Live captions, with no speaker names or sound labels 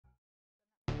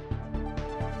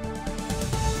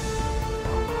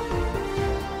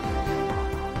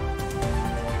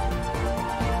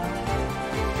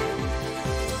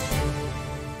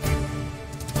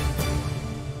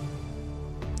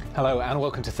Hello and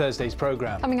welcome to Thursday's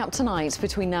programme. Coming up tonight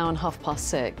between now and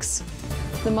 6:30.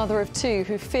 The mother of two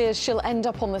who fears she'll end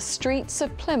up on the streets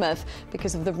of Plymouth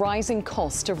because of the rising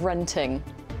cost of renting.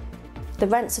 The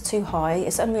rents are too high,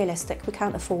 it's unrealistic, we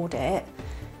can't afford it.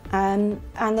 And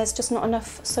there's just not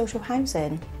enough social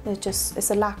housing. It's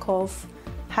a lack of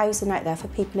housing out there for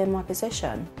people in my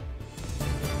position.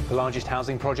 The largest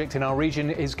housing project in our region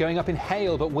is going up in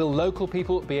Hale, but will local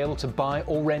people be able to buy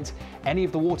or rent any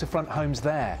of the waterfront homes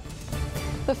there?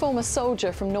 The former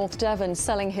soldier from North Devon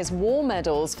selling his war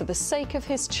medals for the sake of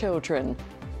his children.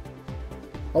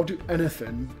 I'll do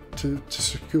anything to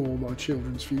secure my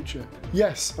children's future.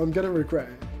 Yes, I'm going to regret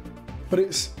it, but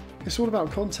it's all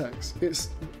about context. It's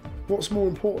what's more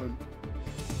important.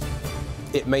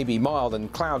 It may be mild and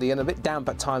cloudy and a bit damp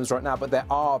at times right now, but there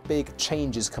are big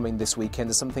changes coming this weekend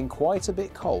to something quite a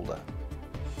bit colder.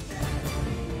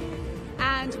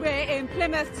 And we're in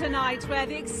Plymouth tonight, where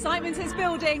the excitement is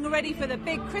building, ready for the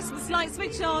big Christmas light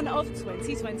switch on of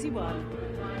 2021.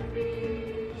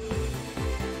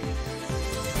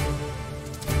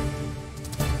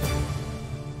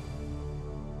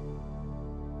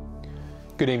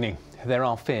 Good evening. There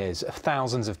are fears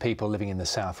thousands of people living in the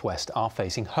southwest are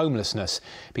facing homelessness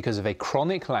because of a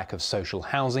chronic lack of social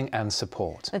housing and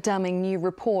support. A damning new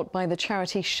report by the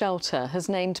charity Shelter has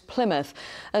named Plymouth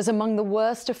as among the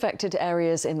worst affected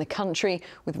areas in the country,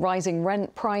 with rising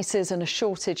rent prices and a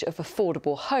shortage of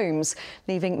affordable homes,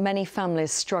 leaving many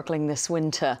families struggling this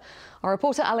winter. Our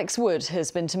reporter Alex Wood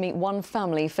has been to meet one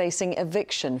family facing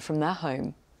eviction from their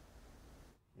home.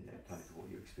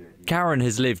 Karen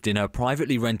has lived in her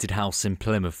privately rented house in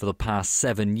Plymouth for the past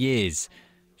 7 years.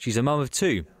 She's a mum of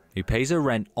two who pays her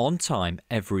rent on time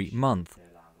every month.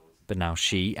 But now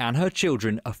she and her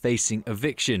children are facing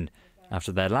eviction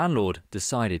after their landlord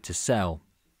decided to sell.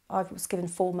 I was given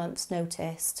 4 months'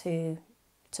 notice to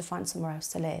find somewhere else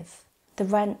to live. The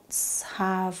rents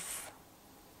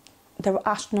they're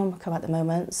astronomical at the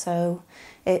moment, so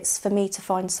it's for me to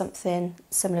find something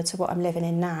similar to what I'm living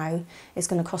in now is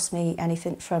going to cost me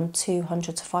anything from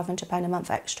 £200 to £500 a month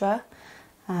extra.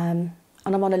 And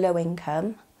I'm on a low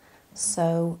income,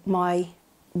 so my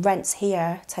rent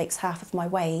here takes half of my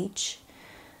wage,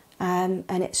 and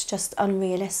it's just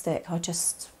unrealistic.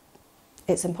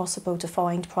 It's impossible to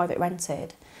find private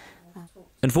rented.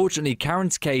 Unfortunately,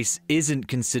 Karen's case isn't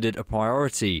considered a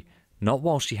priority. Not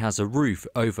while she has a roof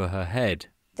over her head.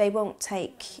 They won't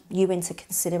take you into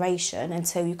consideration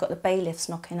until you've got the bailiffs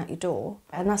knocking at your door.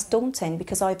 And that's daunting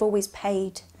because I've always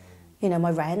paid,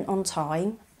 my rent on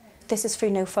time. This is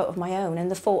through no fault of my own, and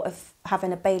the thought of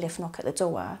having a bailiff knock at the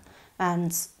door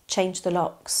and change the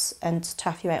locks and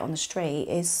taff you out on the street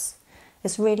is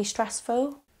really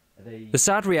stressful. The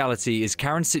sad reality is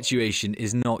Karen's situation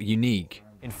is not unique.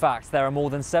 In fact, there are more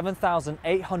than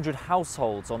 7,800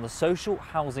 households on the social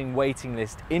housing waiting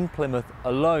list in Plymouth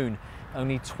alone.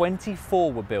 Only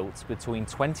 24 were built between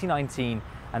 2019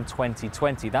 and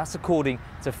 2020. That's according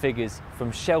to figures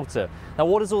from Shelter. Now,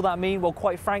 what does all that mean? Well,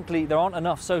 quite frankly, there aren't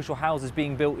enough social houses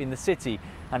being built in the city,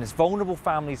 and it's vulnerable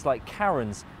families like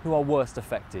Karen's who are worst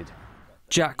affected.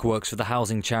 Jack works for the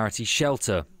housing charity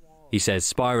Shelter. He says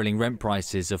spiralling rent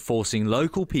prices are forcing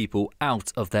local people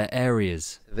out of their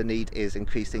areas. The need is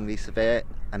increasingly severe,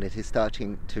 and it is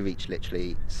starting to reach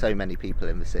literally so many people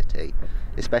in the city,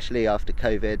 especially after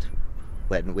COVID,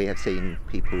 when we have seen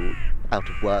people out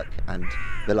of work and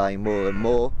relying more and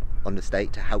more on the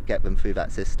state to help get them through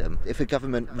that system. If the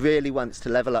government really wants to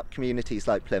level up communities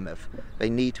like Plymouth, they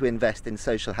need to invest in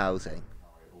social housing.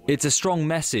 It's a strong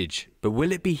message, but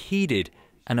will it be heeded,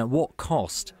 and at what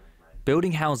cost?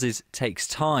 Building houses takes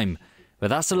time, but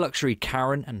that's a luxury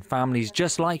Karen and families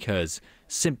just like hers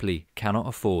simply cannot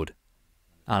afford.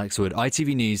 Alex Wood,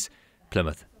 ITV News,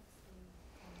 Plymouth.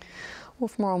 Well,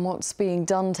 for more on what's being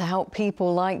done to help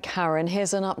people like Karen,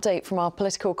 here's an update from our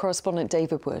political correspondent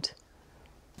David Wood.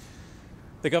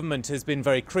 The government has been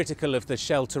very critical of the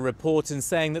Shelter report and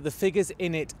saying that the figures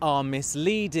in it are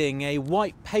misleading. A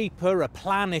white paper, a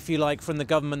plan, if you like, from the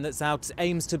government that's out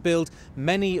aims to build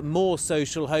many more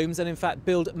social homes and, in fact,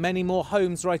 build many more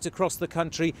homes right across the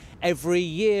country every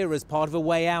year as part of a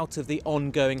way out of the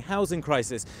ongoing housing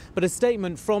crisis. But a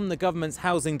statement from the government's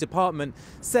housing department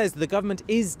says the government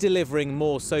is delivering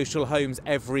more social homes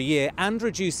every year and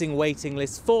reducing waiting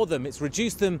lists for them. It's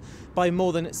reduced them by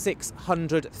more than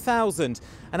 600,000.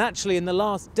 And actually, in the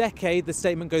last decade, the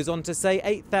statement goes on to say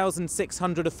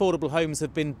 8,600 affordable homes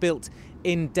have been built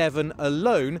in Devon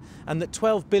alone, and that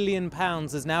 £12 billion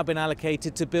has now been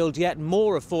allocated to build yet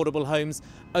more affordable homes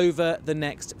over the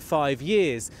next 5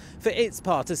 years. For its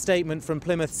part, a statement from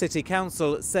Plymouth City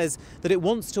Council says that it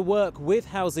wants to work with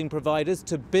housing providers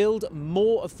to build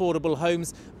more affordable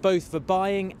homes, both for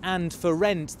buying and for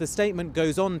rent. The statement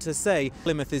goes on to say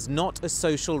Plymouth is not a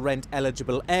social rent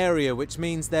eligible area, which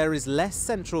means there is less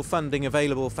central funding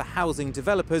available for housing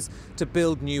developers to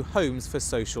build new homes for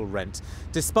social rent.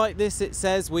 Despite this, it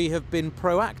says we have been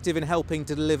proactive in helping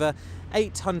to deliver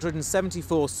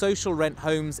 874 social rent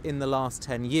homes in the last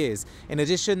 10 years. In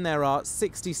addition, there are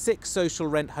 66 social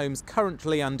rent homes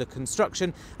currently under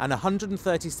construction and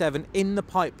 137 in the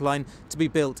pipeline to be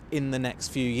built in the next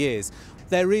few years.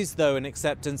 There is, though, an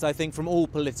acceptance, I think, from all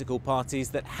political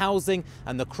parties that housing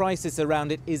and the crisis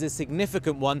around it is a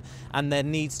significant one and there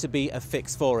needs to be a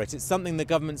fix for it. It's something the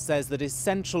government says that is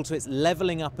central to its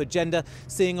levelling up agenda,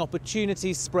 seeing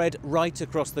opportunities spread right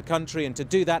across the country, and to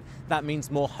do that, that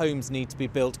means more homes need to be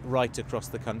built right across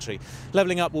the country.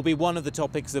 Levelling up will be one of the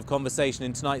topics of conversation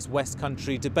in tonight's West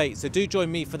Country debate, so do join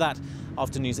me for that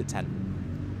after news at 10.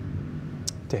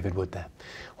 David Wood there.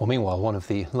 Well, meanwhile, one of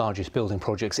the largest building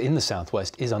projects in the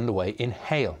southwest is underway in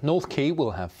Hale. North Quay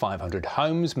will have 500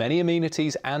 homes, many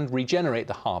amenities and regenerate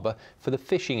the harbour for the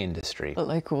fishing industry. But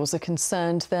locals are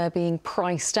concerned they're being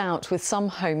priced out, with some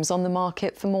homes on the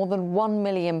market for more than £1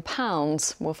 million.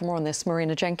 Well, for more on this,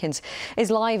 Marina Jenkins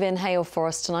is live in Hale for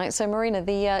us tonight. So, Marina,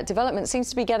 the development seems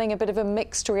to be getting a bit of a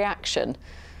mixed reaction.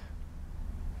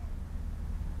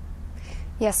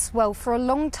 Yes, well, for a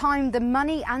long time, the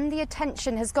money and the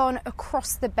attention has gone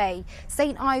across the bay.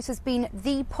 St Ives has been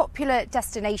the popular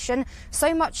destination,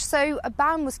 so much so a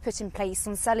ban was put in place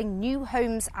on selling new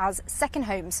homes as second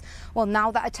homes. Well, now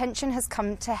that attention has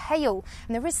come to Hale,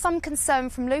 and there is some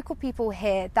concern from local people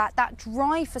here that that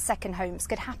drive for second homes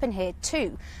could happen here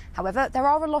too. However, there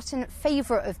are a lot in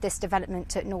favour of this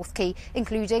development at North Quay,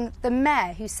 including the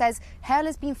Mayor, who says Hale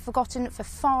has been forgotten for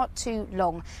far too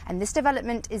long, and this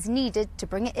development is needed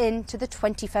to bring it into the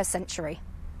 21st century.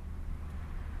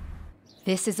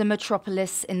 This is a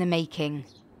metropolis in the making.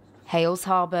 Hales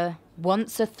Harbour,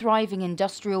 once a thriving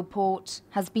industrial port,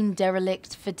 has been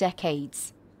derelict for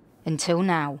decades. Until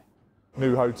now.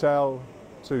 New hotel,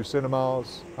 2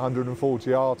 cinemas,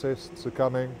 140 artists are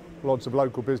coming, lots of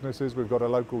local businesses. We've got a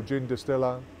local gin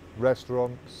distiller,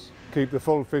 restaurants. Keep the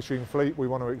full fishing fleet, we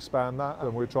want to expand that,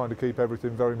 and we're trying to keep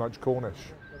everything very much Cornish.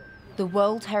 The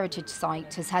World Heritage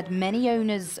Site has had many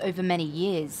owners over many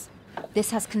years.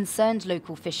 This has concerned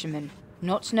local fishermen,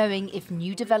 not knowing if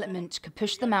new development could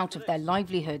push them out of their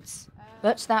livelihoods.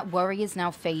 But that worry is now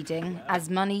fading as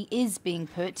money is being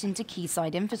put into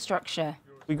quayside infrastructure.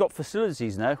 We've got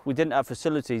facilities now. We didn't have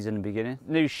facilities in the beginning.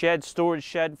 New shed, storage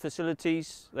shed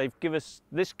facilities. They've given us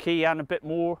this quay and a bit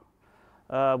more,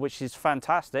 which is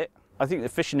fantastic. I think the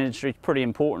fishing industry is pretty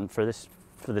important for this,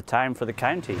 for the town, for the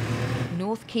county.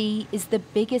 North Quay is the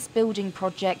biggest building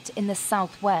project in the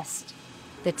southwest.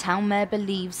 The town mayor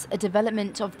believes a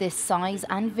development of this size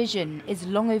and vision is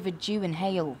long overdue in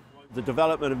Hale. The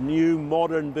development of new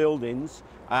modern buildings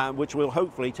which will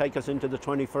hopefully take us into the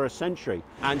 21st century.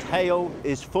 And Hale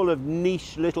is full of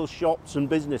niche little shops and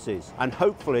businesses, and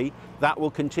hopefully that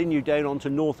will continue down onto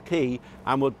North Quay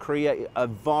and will create a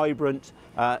vibrant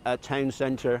town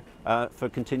centre for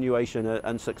continuation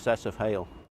and success of Hale.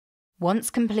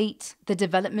 Once complete, the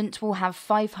development will have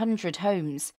 500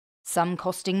 homes, some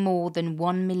costing more than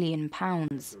 £1 million.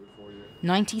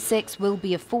 96 will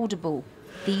be affordable.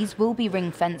 These will be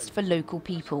ring-fenced for local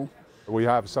people. We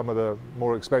have some of the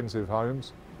more expensive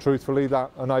homes. Truthfully, that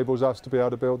enables us to be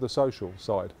able to build the social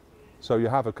side. So you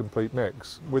have a complete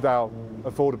mix. With our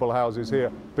affordable houses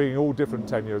here being all different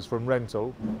tenures, from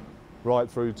rental right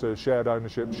through to shared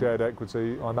ownership, shared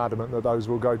equity, I'm adamant that those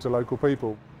will go to local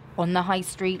people. On the high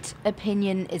street,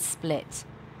 opinion is split.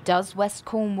 Does West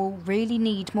Cornwall really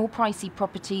need more pricey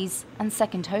properties and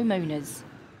second homeowners?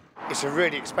 It's a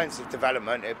really expensive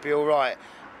development. It'd be all right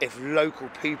if local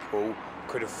people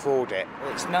could afford it.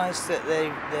 It's nice that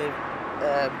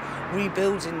they're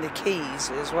rebuilding the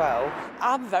quays as well.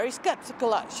 I'm very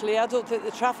sceptical, actually. I don't think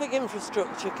the traffic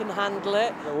infrastructure can handle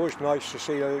it. It's always nice to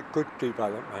see a good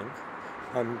development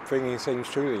and bringing things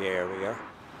to the area.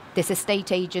 This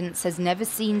estate agent has never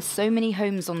seen so many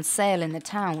homes on sale in the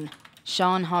town.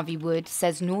 Sian Harvey-Wood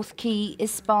says North Quay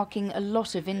is sparking a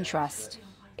lot of interest.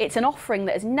 It's an offering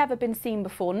that has never been seen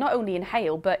before, not only in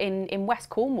Hale, but in West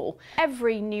Cornwall.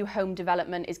 Every new home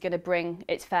development is going to bring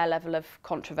its fair level of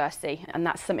controversy, and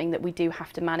that's something that we do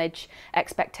have to manage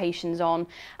expectations on.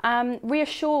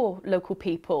 Reassure local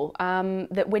people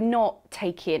that we're not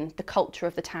taking the culture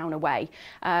of the town away.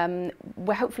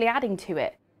 We're hopefully adding to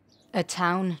it. A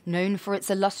town known for its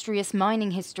illustrious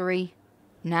mining history.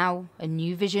 Now, a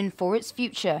new vision for its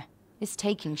future is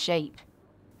taking shape.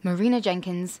 Marina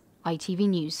Jenkins, ITV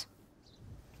News.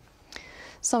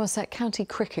 Somerset County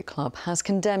Cricket Club has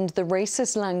condemned the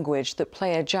racist language that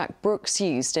player Jack Brooks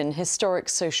used in historic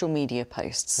social media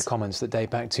posts. The comments that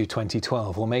date back to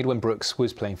 2012 were made when Brooks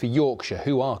was playing for Yorkshire,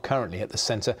 who are currently at the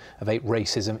centre of a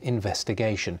racism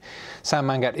investigation. Sam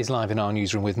Mangat is live in our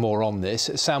newsroom with more on this.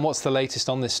 Sam, what's the latest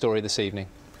on this story this evening?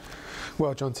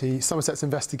 Well, Jonty, Somerset's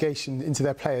investigation into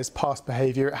their players' past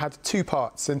behaviour had two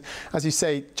parts, and as you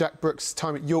say, Jack Brooks'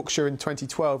 time at Yorkshire in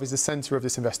 2012 is the centre of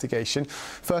this investigation.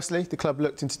 Firstly, the club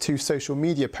looked into 2 social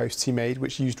media posts he made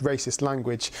which used racist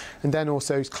language, and then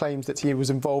also claimed that he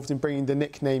was involved in bringing the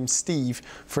nickname Steve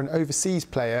for an overseas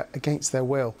player against their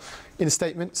will. In a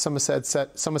statement, Somerset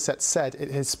said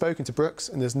it has spoken to Brooks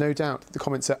and there's no doubt that the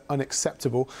comments are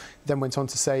unacceptable. It then went on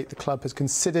to say the club has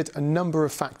considered a number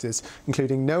of factors,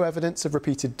 including no evidence of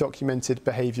repeated documented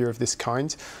behaviour of this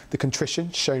kind, the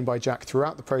contrition shown by Jack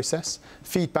throughout the process,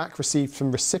 feedback received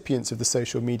from recipients of the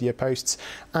social media posts,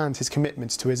 and his commitment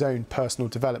to his own personal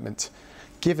development.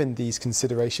 Given these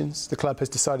considerations, the club has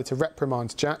decided to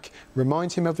reprimand Jack,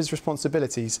 remind him of his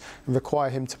responsibilities and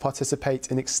require him to participate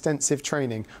in extensive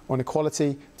training on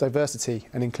equality, diversity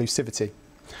and inclusivity.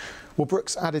 Well,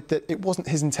 Brooks added that it wasn't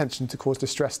his intention to cause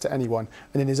distress to anyone,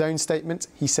 and in his own statement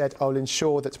he said, "I'll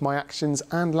ensure that my actions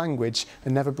and language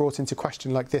are never brought into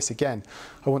question like this again.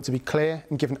 I want to be clear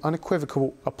and give an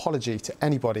unequivocal apology to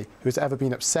anybody who has ever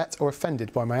been upset or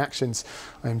offended by my actions.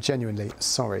 I am genuinely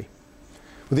sorry."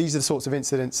 Well, these are the sorts of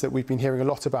incidents that we've been hearing a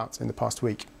lot about in the past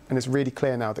week, and it's really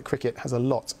clear now that cricket has a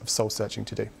lot of soul-searching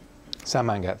to do. Sam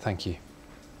Mangat, thank you.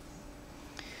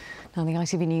 Now the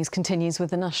ITV News continues with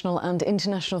the national and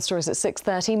international stories at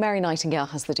 6:30. Mary Nightingale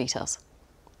has the details.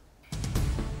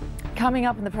 Coming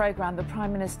up in the programme, the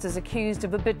Prime Minister's accused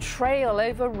of a betrayal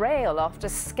over rail after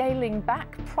scaling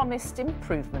back promised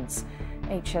improvements.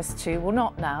 HS2 will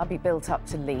not now be built up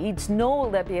to Leeds, nor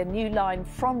will there be a new line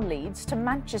from Leeds to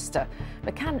Manchester.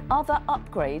 But can other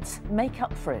upgrades make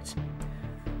up for it?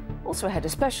 Also ahead, a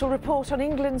special report on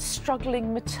England's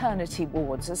struggling maternity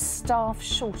wards as staff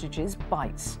shortages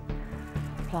bites.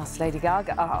 Plus, Lady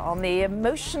Gaga on the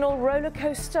emotional roller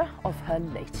coaster of her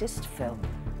latest film.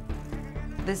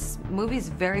 This movie's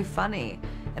very funny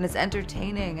and it's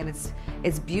entertaining and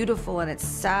it's beautiful and it's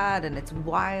sad and it's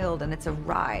wild and it's a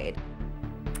ride.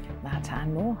 That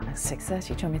and more at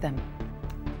 6:30. Join me then.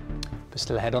 But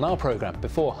still ahead on our programme,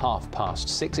 before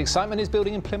 6:30, excitement is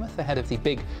building in Plymouth ahead of the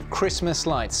big Christmas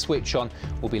lights switch on.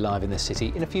 We'll be live in the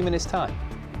city in a few minutes' time.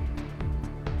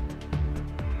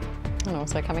 And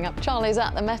also coming up, Charlie's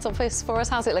at the Met Office for us.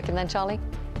 How's it looking then, Charlie?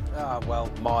 Well,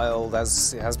 mild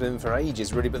as it has been for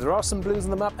ages, really, but there are some blues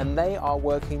on the map and they are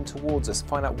working towards us.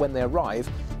 Find out when they arrive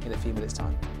in a few minutes'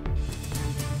 time.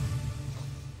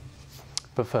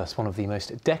 But first, one of the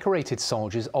most decorated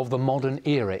soldiers of the modern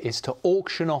era is to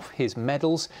auction off his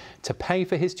medals to pay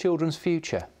for his children's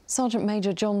future. Sergeant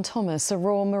Major John Thomas, a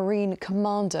Royal Marine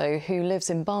Commando who lives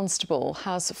in Barnstaple,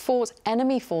 has fought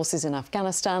enemy forces in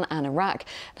Afghanistan and Iraq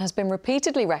and has been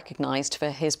repeatedly recognised for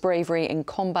his bravery in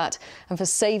combat and for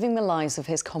saving the lives of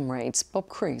his comrades. Bob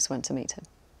Cruz went to meet him.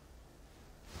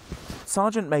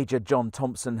 Sergeant Major John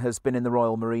Thompson has been in the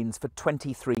Royal Marines for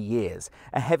 23 years.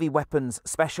 A heavy weapons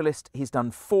specialist, he's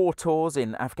done 4 tours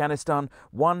in Afghanistan,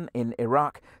 1 in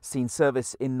Iraq, seen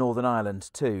service in Northern Ireland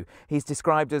too. He's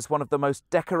described as one of the most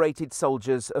decorated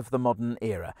soldiers of the modern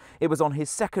era. It was on his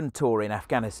 2nd tour in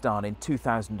Afghanistan in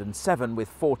 2007 with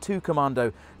 4-2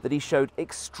 Commando that he showed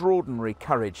extraordinary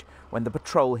courage when the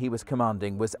patrol he was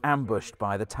commanding was ambushed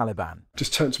by the Taliban.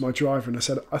 Just turned to my driver and I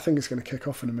said, I think it's going to kick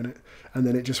off in a minute. And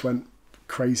then it just went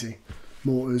crazy.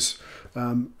 Mortars,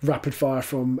 rapid fire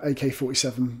from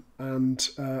AK-47 and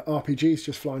RPGs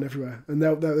just flying everywhere. And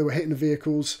they were hitting the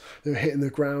vehicles, they were hitting the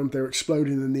ground, they were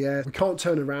exploding in the air. We can't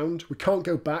turn around, we can't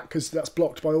go back because that's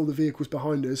blocked by all the vehicles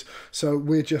behind us. So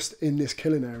we're just in this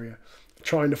killing area,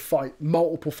 trying to fight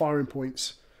multiple firing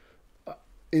points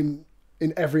in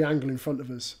every angle in front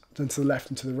of us, and to the left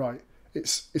and to the right.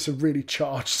 It's a really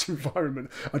charged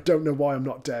environment. I don't know why I'm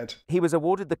not dead. He was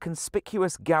awarded the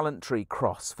Conspicuous Gallantry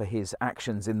Cross for his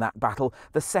actions in that battle,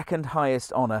 the second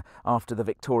highest honour after the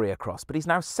Victoria Cross. But he's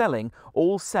now selling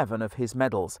all 7 of his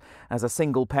medals. As a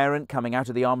single parent coming out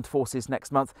of the armed forces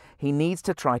next month, he needs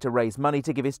to try to raise money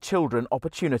to give his children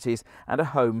opportunities and a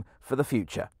home for the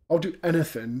future. I'll do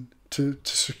anything to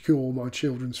secure my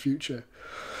children's future.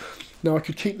 Now, I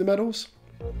could keep the medals,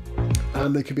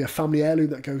 and they could be a family heirloom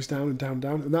that goes down and down and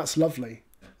down, and that's lovely.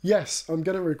 Yes, I'm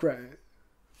going to regret it,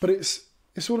 but it's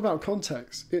all about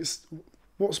context. It's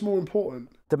what's more important.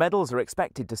 The medals are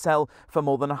expected to sell for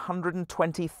more than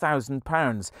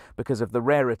 £120,000 because of the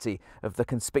rarity of the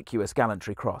Conspicuous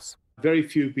Gallantry Cross. Very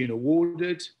few have been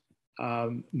awarded,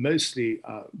 mostly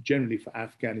generally for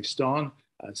Afghanistan,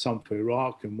 some for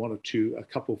Iraq, and a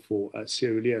couple for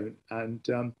Sierra Leone.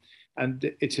 And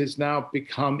it has now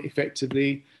become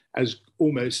effectively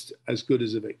almost as good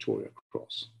as a Victoria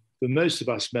Cross. For most of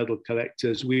us medal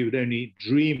collectors, we would only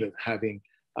dream of having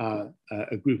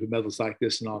a group of medals like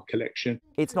this in our collection.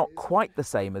 It's not quite the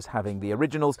same as having the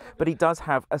originals, but he does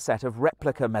have a set of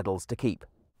replica medals to keep.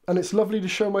 And it's lovely to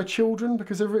show my children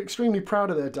because they're extremely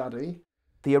proud of their daddy.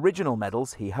 The original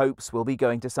medals, he hopes, will be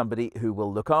going to somebody who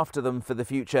will look after them for the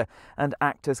future and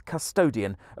act as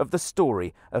custodian of the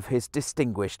story of his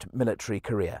distinguished military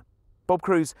career. Bob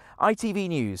Cruz, ITV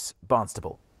News,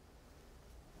 Barnstaple.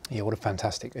 Yeah, what a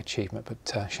fantastic achievement,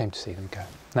 but shame to see them go.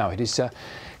 Now, it is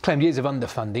claimed years of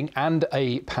underfunding and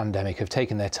a pandemic have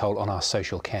taken their toll on our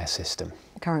social care system.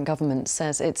 The current government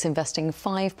says it's investing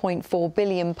 £5.4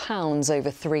 billion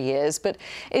over 3 years. But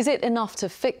is it enough to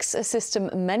fix a system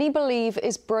many believe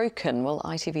is broken? Well,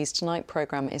 ITV's Tonight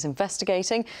programme is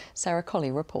investigating. Sarah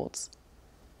Colley reports.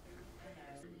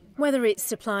 Whether it's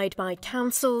supplied by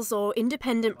councils or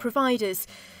independent providers,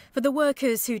 for the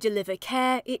workers who deliver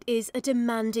care, it is a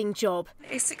demanding job.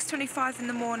 It's 6:25 in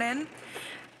the morning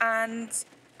and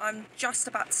I'm just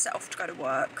about to set off to go to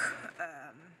work.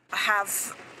 I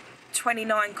have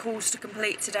 29 calls to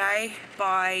complete today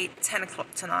by 10 o'clock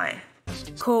tonight.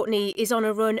 Courtney is on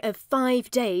a run of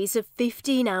 5 days of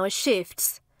 15-hour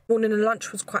shifts. Morning and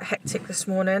lunch was quite hectic this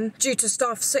morning. Due to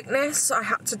staff sickness, I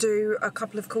had to do a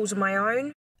couple of calls of my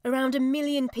own. Around 1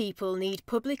 million people need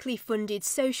publicly funded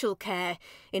social care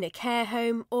in a care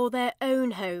home or their own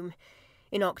home.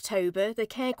 In October, the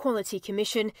Care Quality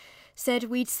Commission said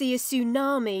we'd see a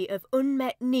tsunami of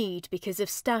unmet need because of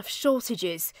staff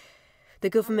shortages.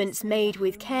 The government's Made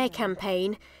with Care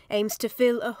campaign aims to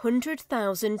fill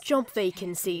 100,000 job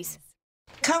vacancies.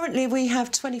 Currently we have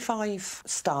 25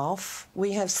 staff,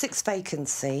 we have 6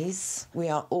 vacancies, we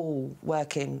are all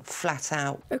working flat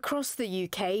out. Across the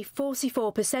UK,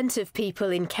 44% of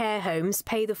people in care homes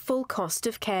pay the full cost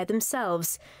of care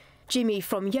themselves. Jimmy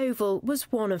from Yeovil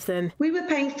was one of them. We were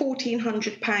paying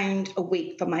 £1,400 a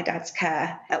week for my dad's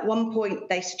care. At one point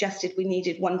they suggested we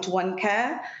needed one-to-one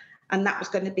care, and that was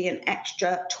going to be an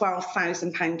extra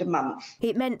 £12,000 a month.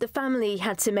 It meant the family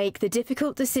had to make the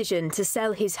difficult decision to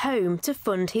sell his home to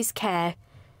fund his care.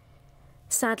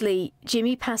 Sadly,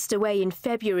 Jimmy passed away in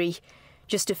February,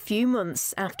 just a few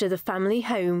months after the family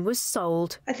home was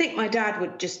sold. I think my dad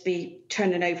would just be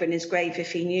turning over in his grave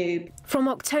if he knew. From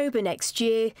October next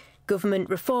year, government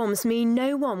reforms mean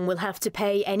no one will have to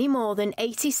pay any more than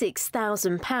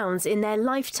 £86,000 in their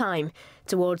lifetime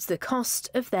towards the cost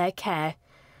of their care.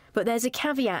 But there's a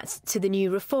caveat to the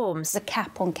new reforms. The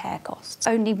cap on care costs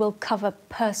only will cover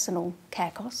personal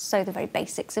care costs, so the very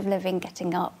basics of living,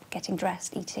 getting up, getting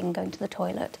dressed, eating, going to the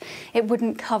toilet. It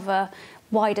wouldn't cover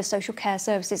wider social care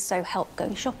services, so help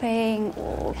going shopping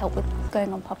or help with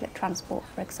going on public transport,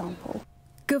 for example.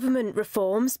 Government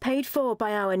reforms paid for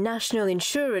by our national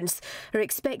insurance are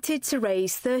expected to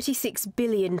raise £36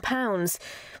 billion,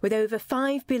 with over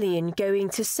 £5 billion going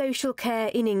to social care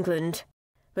in England.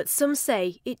 But some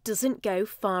say it doesn't go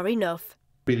far enough.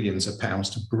 Billions of pounds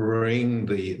to bring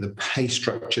the pay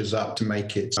structures up to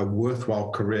make it a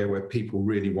worthwhile career where people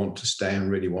really want to stay and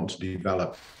really want to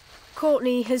develop.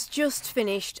 Courtney has just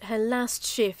finished her last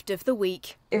shift of the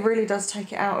week. It really does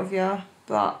take it out of you,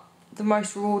 but the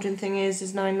most rewarding thing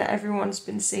is knowing that everyone's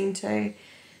been seen to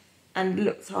and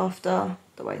looked after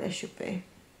the way they should be.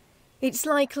 It's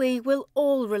likely we'll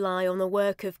all rely on the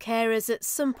work of carers at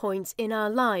some point in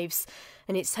our lives,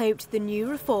 and it's hoped the new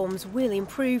reforms will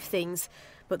improve things.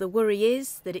 But the worry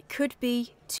is that it could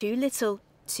be too little,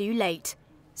 too late.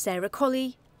 Sarah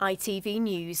Colley, ITV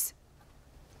News.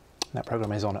 That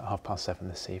programme is on at 7:30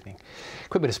 this evening.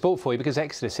 Quick bit of sport for you, because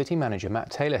Exeter City manager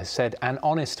Matt Taylor has said an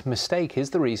honest mistake is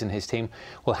the reason his team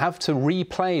will have to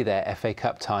replay their FA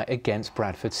Cup tie against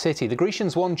Bradford City. The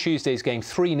Grecians won Tuesday's game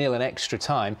 3-0 in extra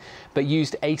time, but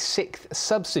used a 6th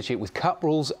substitute, with cup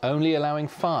rules only allowing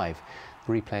 5.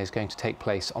 The replay is going to take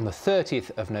place on the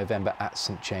 30th of November at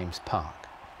St James Park.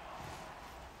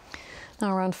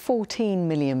 Now, around 14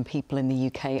 million people in the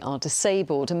UK are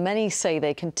disabled, and many say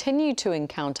they continue to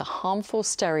encounter harmful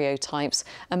stereotypes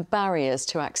and barriers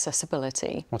to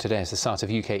accessibility. Well, today is the start of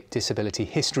UK Disability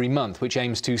History Month, which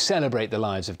aims to celebrate the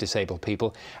lives of disabled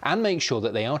people and make sure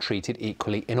that they are treated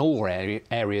equally in all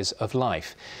areas of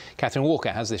life. Catherine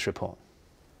Walker has this report.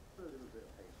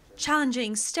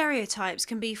 Challenging stereotypes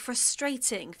can be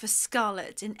frustrating for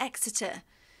Scarlett in Exeter.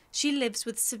 She lives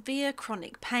with severe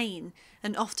chronic pain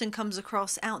and often comes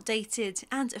across outdated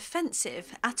and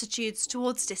offensive attitudes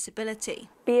towards disability.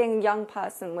 Being a young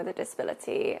person with a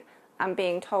disability and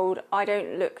being told I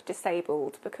don't look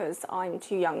disabled because I'm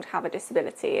too young to have a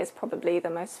disability is probably the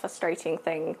most frustrating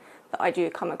thing that I do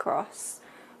come across.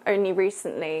 Only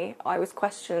recently I was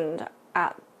questioned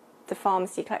at the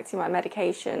pharmacy collecting my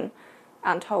medication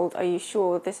and told, are you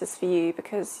sure this is for you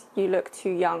because you look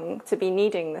too young to be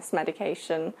needing this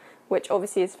medication, which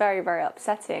obviously is very, very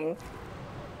upsetting.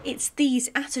 It's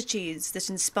these attitudes that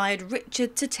inspired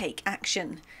Richard to take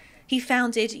action. He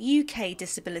founded UK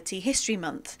Disability History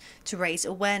Month to raise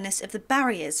awareness of the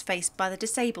barriers faced by the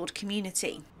disabled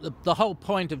community. The whole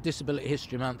point of Disability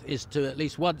History Month is to at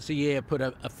least once a year put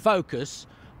a focus,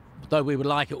 though we would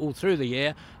like it all through the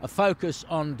year, a focus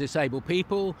on disabled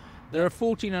people. There are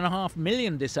 14.5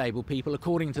 million disabled people,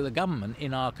 according to the government,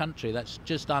 in our country. That's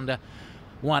just under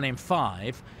 1 in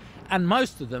 5. And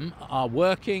most of them are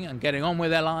working and getting on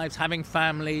with their lives, having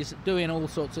families, doing all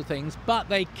sorts of things. But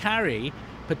they carry,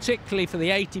 particularly for the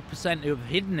 80% who have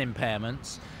hidden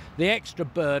impairments, the extra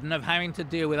burden of having to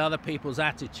deal with other people's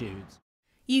attitudes.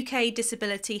 UK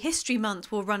Disability History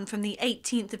Month will run from the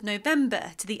 18th of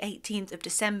November to the 18th of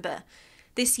December.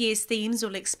 This year's themes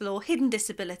will explore hidden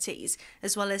disabilities,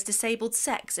 as well as disabled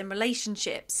sex and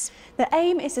relationships. The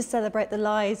aim is to celebrate the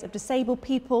lives of disabled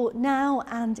people now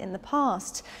and in the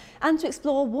past, and to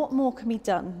explore what more can be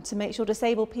done to make sure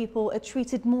disabled people are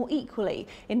treated more equally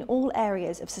in all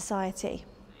areas of society.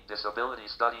 Disability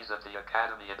Studies at the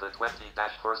Academy in the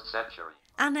 21st century.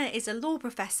 Anna is a law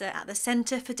professor at the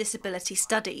Centre for Disability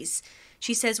Studies.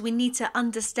 She says we need to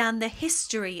understand the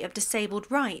history of disabled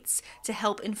rights to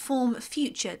help inform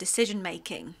future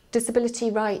decision-making. Disability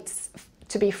rights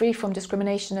to be free from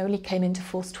discrimination only came into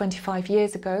force 25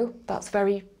 years ago. That's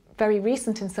very, very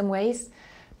recent in some ways.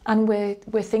 And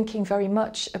we're thinking very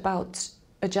much about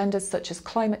agendas such as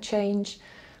climate change.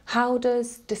 How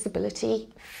does disability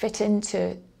fit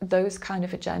into those kind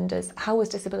of agendas? How is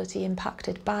disability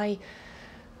impacted by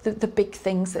the big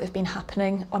things that have been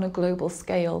happening on a global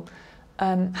scale?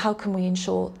 How can we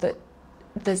ensure that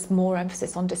there's more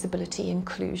emphasis on disability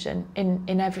inclusion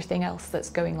in everything else that's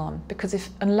going on? Because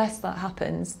unless that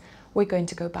happens, we're going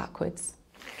to go backwards.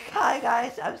 Hi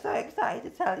guys, I'm so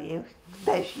excited to tell you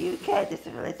there's UK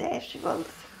Disability History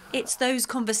Month. It's those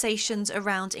conversations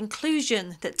around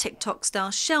inclusion that TikTok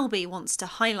star Shelby wants to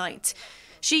highlight.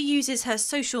 She uses her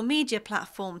social media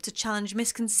platform to challenge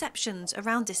misconceptions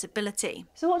around disability.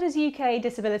 So what does UK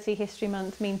Disability History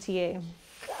Month mean to you?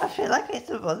 I feel like it's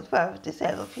a month where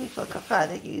disabled people can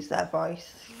finally use their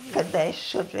voice, and they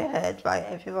should be heard by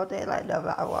everybody, like no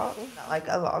matter what. Like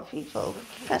a lot of people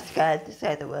are scared to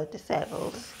say the word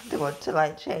disabled. They want to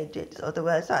like change it to other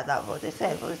words like that, but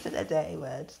disabled isn't a dirty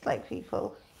word. Like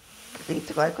people need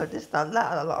to like understand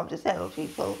that, and a lot of disabled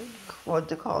people want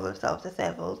to call themselves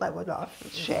disabled. Like we're not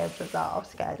ashamed of that or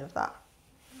scared of that.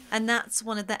 And that's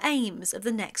one of the aims of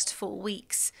the next 4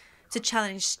 weeks, to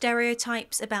challenge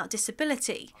stereotypes about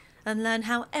disability and learn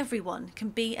how everyone can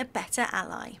be a better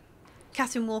ally.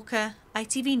 Catherine Walker,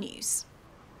 ITV News.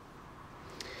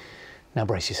 Now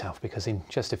brace yourself, because in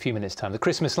just a few minutes' time the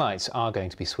Christmas lights are going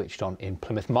to be switched on in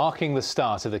Plymouth, marking the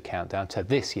start of the countdown to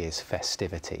this year's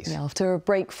festivities. Yeah, after a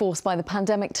break forced by the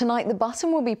pandemic, tonight the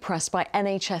button will be pressed by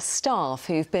NHS staff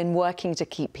who've been working to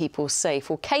keep people safe.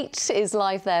 Well, Kate is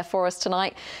live there for us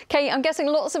tonight. Kate, I'm guessing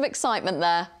lots of excitement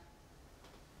there.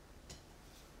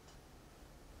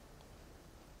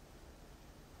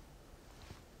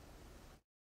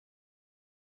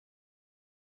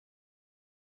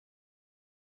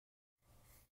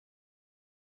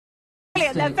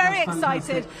 brilliant. They're very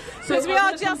excited because we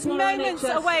are just moments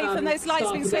away from those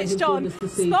lights being switched on.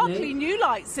 Sparkly new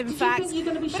lights, in fact.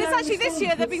 But it's actually this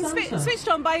year they've been switched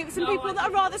on by some people that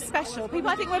are rather special. People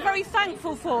I think we're very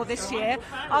thankful for this year.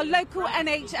 Our local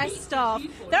NHS staff.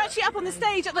 They're actually up on the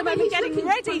stage at the moment getting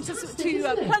ready to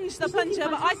plunge the plunger,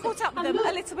 but I caught up with them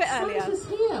a little bit earlier.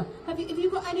 Have you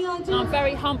got any idea? I'm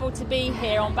very humbled to be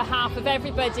here on behalf of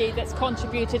everybody that's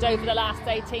contributed over the last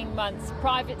 18 months.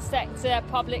 Private sector,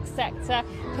 public sector,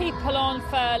 people on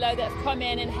furlough that have come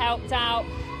in and helped out.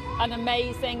 An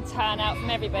amazing turnout from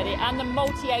everybody, and the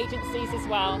multi-agencies as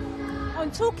well.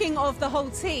 And talking of the whole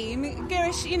team,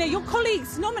 Girish, you know, your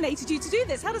colleagues nominated you to do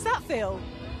this. How does that feel?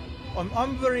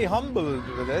 I'm very humbled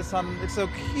with this, and it's a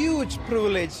huge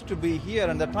privilege to be here,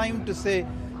 and the time to say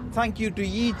thank you to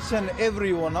each and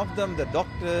every one of them, the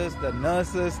doctors, the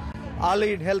nurses,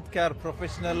 allied healthcare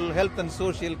professional, health and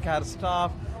social care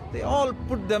staff. They all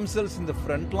put themselves in the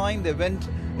front line. They went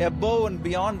above and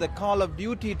beyond the call of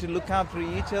duty to look after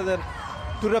each other,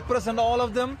 to represent all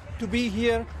of them, to be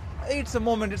here. It's a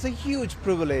moment, it's a huge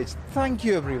privilege. Thank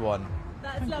you, everyone.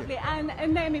 That's lovely.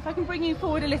 And Naomi, if I can bring you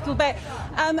forward a little bit,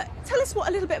 tell us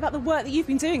a little bit about the work that you've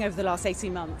been doing over the last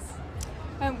 18 months.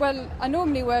 Well, I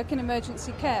normally work in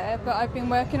emergency care, but I've been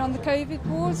working on the COVID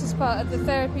wards as part of the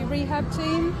therapy rehab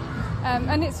team.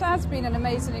 And it has been an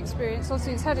amazing experience.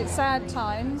 Obviously, it's had its sad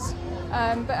times,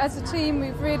 but as a team,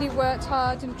 we've really worked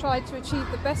hard and tried to achieve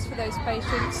the best for those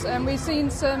patients. And we've seen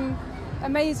some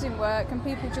amazing work, and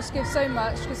people just give so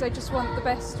much because they just want the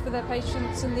best for their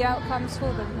patients and the outcomes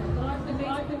for them.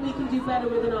 I think we can do better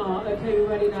with an art. Okay, we're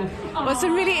ready now. Well,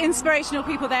 some really inspirational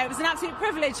people there. It was an absolute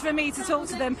privilege for me to talk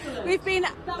to them. We've been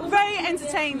very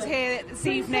entertained here this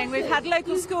evening. We've had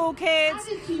local school kids,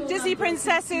 Disney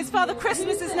princesses, Father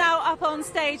Christmas is now up on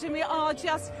stage, and we are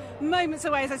just moments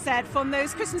away, as I said, from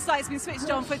those Christmas lights being switched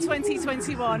on for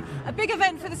 2021. A big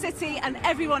event for the city, and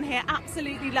everyone here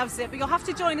absolutely loves it. But you'll have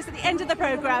to join us at the end of the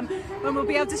programme when we'll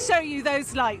be able to show you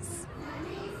those lights.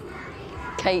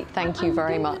 Kate, thank you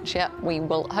very much. Yeah, we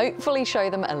will hopefully show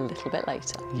them a little bit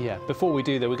later. Yeah, before we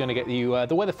do though, we're going to get you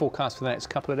the weather forecast for the next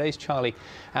couple of days. Charlie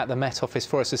at the Met Office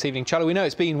for us this evening. Charlie, we know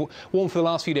it's been warm for the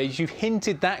last few days. You've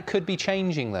hinted that could be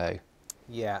changing though.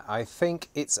 Yeah, I think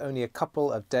it's only a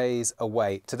couple of days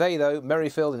away. Today, though,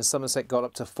 Merrifield in Somerset got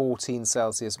up to 14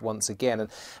 Celsius once again. And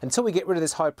until we get rid of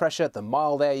this high pressure, the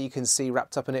mild air you can see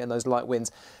wrapped up in it and those light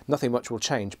winds, nothing much will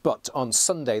change. But on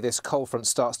Sunday, this cold front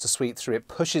starts to sweep through. It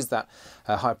pushes that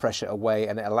high pressure away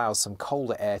and it allows some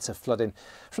colder air to flood in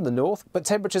from the north. But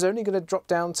temperature's only going to drop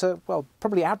down to, well,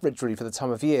 probably average really for the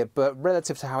time of year. But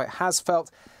relative to how it has felt,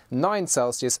 9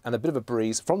 Celsius and a bit of a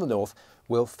breeze from the north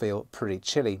will feel pretty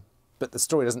chilly. But the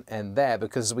story doesn't end there,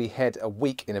 because as we head a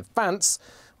week in advance,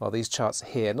 well, these charts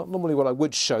here, not normally what I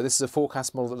would show. This is a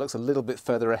forecast model that looks a little bit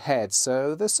further ahead,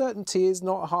 so the certainty is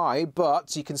not high,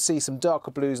 but you can see some darker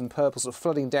blues and purples sort of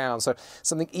flooding down, so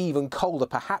something even colder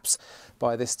perhaps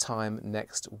by this time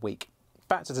next week.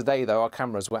 Back to today, though, our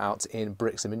cameras were out in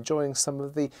Brixham enjoying some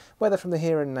of the weather from the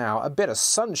here and now. A bit of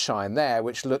sunshine there,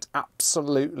 which looked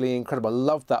absolutely incredible. I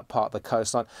loved that part of the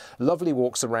coastline. Lovely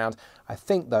walks around. I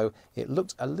think, though, it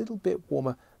looked a little bit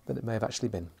warmer than it may have actually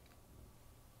been.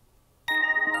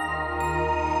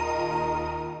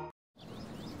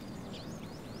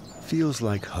 Feels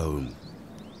like home,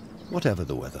 whatever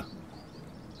the weather.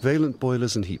 Valent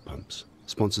Boilers and Heat Pumps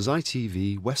sponsors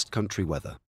ITV West Country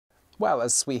Weather. Well,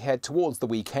 as we head towards the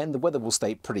weekend, the weather will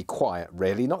stay pretty quiet,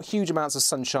 really. Not huge amounts of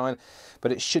sunshine,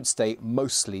 but it should stay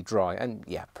mostly dry and,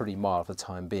 yeah, pretty mild for the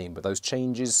time being. But those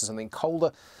changes to something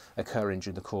colder occurring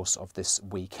during the course of this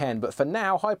weekend. But for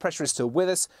now, high pressure is still with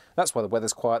us. That's why the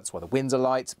weather's quiet, that's why the winds are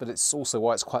light, but it's also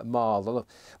why it's quite mild. A lot of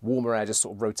warmer air just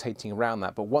sort of rotating around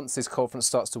that. But once this cold front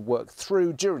starts to work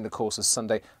through during the course of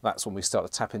Sunday, that's when we start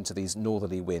to tap into these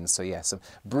northerly winds. So, yeah, some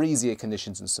breezier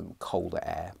conditions and some colder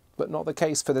air. But not the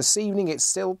case for this evening. It's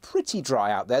still pretty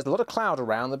dry out there. There's a lot of cloud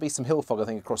around. There'll be some hill fog, I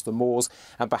think, across the moors,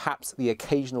 and perhaps the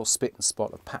occasional spit and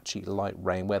spot of patchy light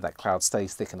rain where that cloud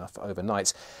stays thick enough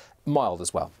overnight. Mild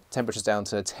as well. Temperatures down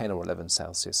to 10 or 11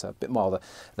 Celsius, so a bit milder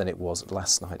than it was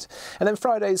last night. And then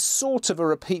Friday's sort of a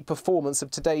repeat performance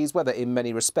of today's weather in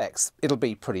many respects. It'll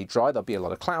be pretty dry. There'll be a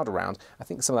lot of cloud around. I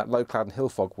think some of that low cloud and hill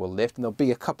fog will lift, and there'll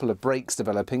be a couple of breaks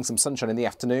developing, some sunshine in the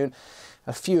afternoon.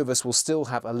 A few of us will still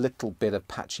have a little bit of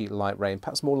patchy light rain,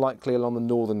 perhaps more likely along the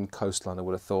northern coastline, I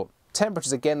would have thought.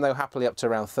 Temperatures again, though, happily up to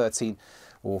around 13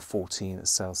 or 14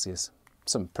 Celsius.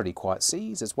 Some pretty quiet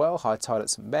seas as well. High tide at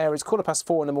St Mary's,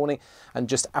 4:15 in the morning and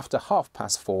just after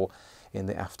 4:30 in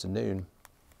the afternoon.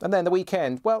 And then the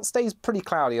weekend, well, stays pretty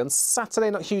cloudy. On Saturday,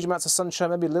 not huge amounts of sunshine,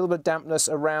 maybe a little bit of dampness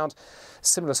around.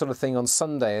 Similar sort of thing on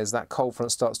Sunday as that cold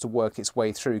front starts to work its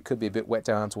way through. Could be a bit wet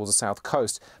down towards the south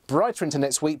coast. Brighter into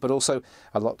next week, but also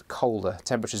a lot colder.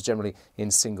 Temperatures generally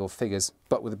in single figures.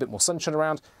 But with a bit more sunshine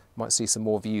around, might see some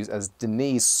more views, as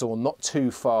Denise saw not too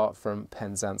far from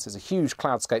Penzance. There's a huge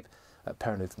cloudscape at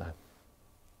Pentelow now.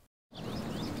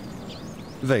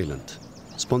 Valent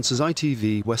sponsors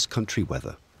ITV West Country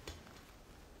Weather.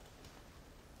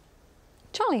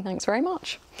 Charlie, thanks very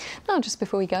much. Now, just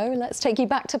before we go, let's take you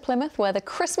back to Plymouth, where the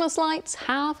Christmas lights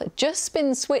have just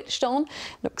been switched on.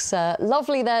 Looks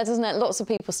lovely there, doesn't it? Lots of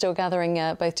people still gathering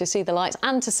both to see the lights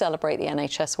and to celebrate the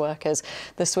NHS workers.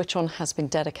 The switch on has been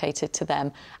dedicated to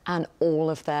them and all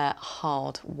of their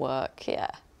hard work. Yeah.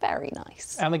 Very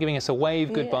nice. And they're giving us a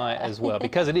wave goodbye as well,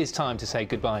 because it is time to say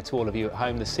goodbye to all of you at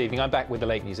home this evening. I'm back with the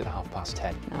late news at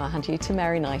 10:30. Now I'll hand you to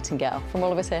Mary Nightingale. From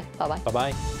all of us here, bye-bye.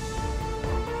 Bye-bye.